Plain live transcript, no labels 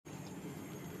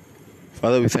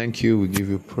Father, we thank you. We give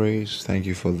you praise. Thank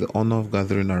you for the honor of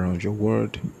gathering around your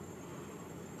word.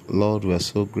 Lord, we are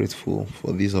so grateful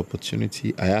for this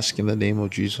opportunity. I ask in the name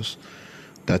of Jesus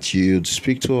that you'd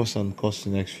speak to us and cause the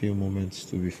next few moments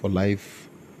to be for life,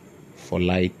 for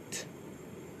light,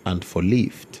 and for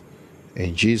lift.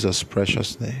 In Jesus'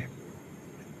 precious name.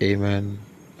 Amen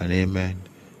and amen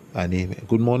and amen.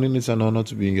 Good morning. It's an honor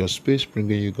to be in your space,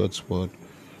 bringing you God's word.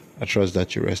 I trust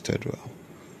that you rested well.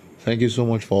 Thank you so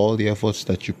much for all the efforts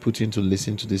that you put in to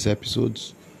listen to these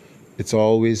episodes. It's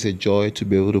always a joy to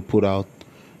be able to put out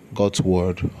God's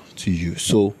word to you.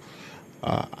 So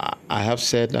I have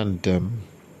said, and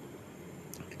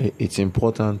it's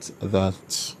important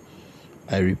that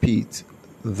I repeat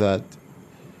that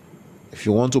if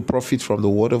you want to profit from the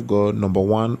word of God, number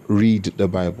one, read the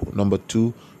Bible. Number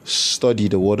two, study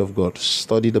the word of God.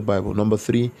 Study the Bible. Number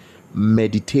three,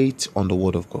 meditate on the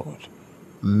word of God.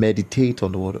 Meditate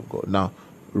on the word of God. Now,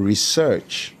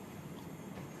 research.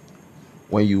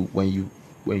 When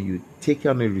you take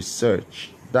on a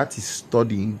research, that is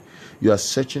studying. You are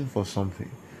searching for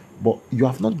something, but you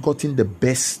have not gotten the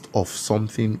best of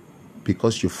something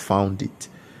because you found it.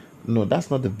 No, that's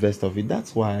not the best of it.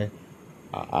 That's why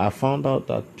I found out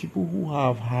that people who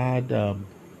have had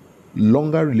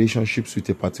longer relationships with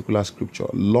a particular scripture,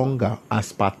 longer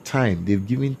as per time, they've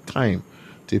given time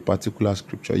to a particular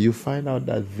scripture, you find out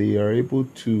that they are able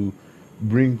to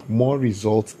bring more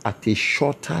results at a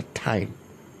shorter time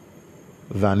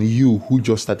than you who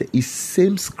just started. It's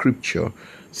same scripture,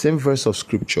 same verse of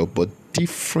scripture, but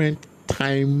different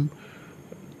time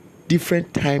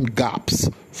gaps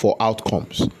for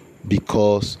outcomes,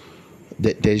 because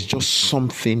there's just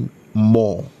something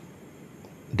more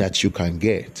that you can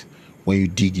get when you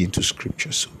dig into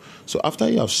scripture. So after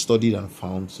you have studied and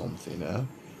found something,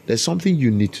 there's something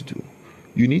you need to do.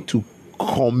 You need to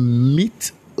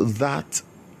commit that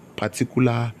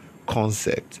particular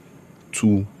concept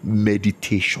to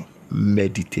meditation.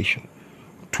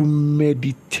 To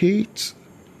meditate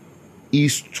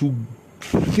is to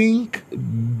think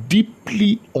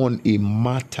deeply on a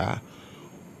matter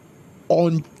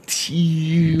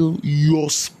until your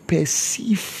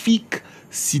specific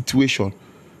situation,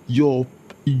 your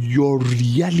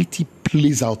reality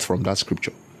plays out from that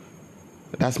scripture.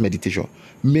 That's meditation.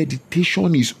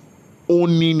 Meditation is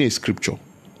owning a scripture.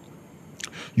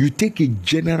 You take a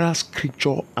general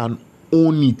scripture and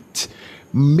own it,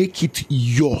 make it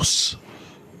yours.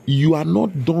 You are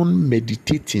not done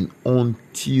meditating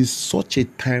until such a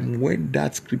time when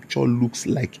that scripture looks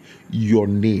like your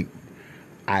name.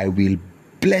 I will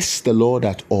bless the Lord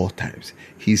at all times.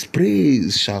 His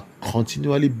praise shall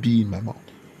continually be in my mouth.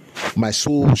 My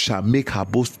soul shall make her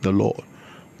boast in the Lord.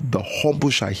 The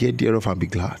humble shall hear thereof and be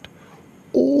glad.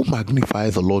 Oh, magnify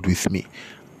the Lord with me,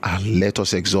 and let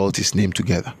us exalt his name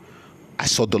together. I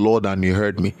sought the Lord, and he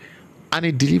heard me, and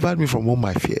he delivered me from all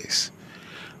my fears.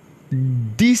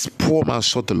 This poor man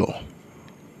sought the Lord,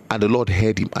 and the Lord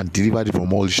heard him and delivered him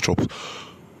from all his troubles.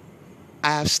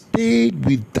 I have stayed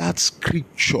with that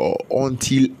scripture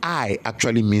until I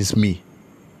actually means me.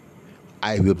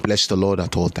 I will bless the Lord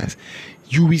at all times.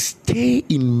 You will stay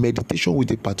in meditation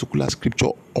with a particular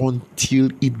scripture until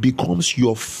it becomes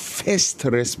your first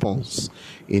response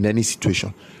in any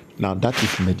situation. Now, that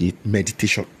is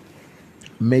meditation.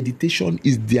 Meditation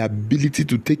is the ability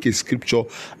to take a scripture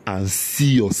and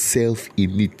see yourself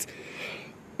in it.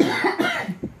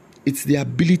 It's the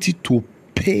ability to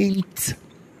paint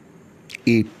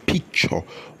a picture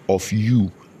of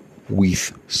you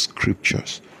with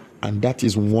scriptures. And that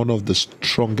is one of the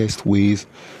strongest ways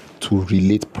to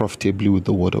relate profitably with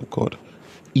the word of God.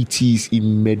 It is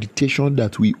in meditation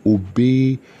that we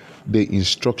obey the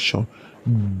instruction.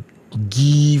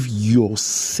 Give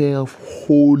yourself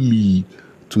wholly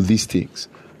to these things.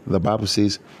 The Bible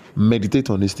says, meditate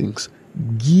on these things.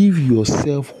 Give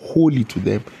yourself wholly to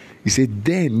them. He said,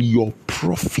 then your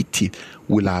profiting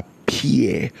will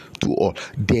appear to all.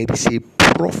 There is a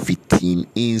profiting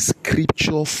in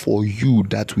scripture for you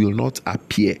that will not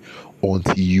appear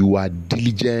until you are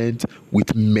diligent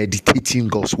with meditating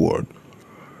God's word.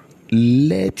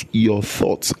 Let your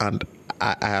thoughts, and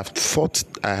I have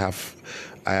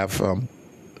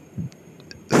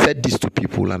said this to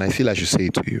people, and I feel I should say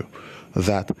it to you,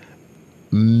 that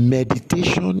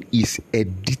meditation is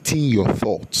editing your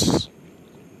thoughts.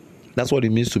 That's what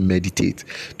it means to meditate.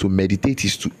 To meditate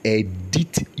is to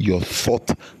edit your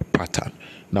thought pattern.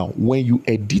 Now, when you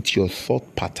edit your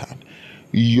thought pattern,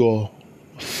 your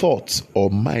thoughts or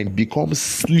mind becomes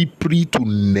slippery to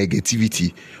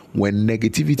negativity. When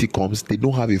negativity comes, they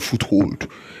don't have a foothold.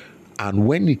 And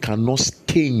when it cannot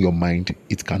stay in your mind,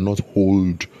 it cannot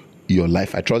hold your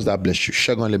life. I trust that bless you.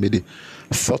 Segun Lemide,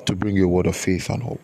 thought to bring you a word of faith and hope.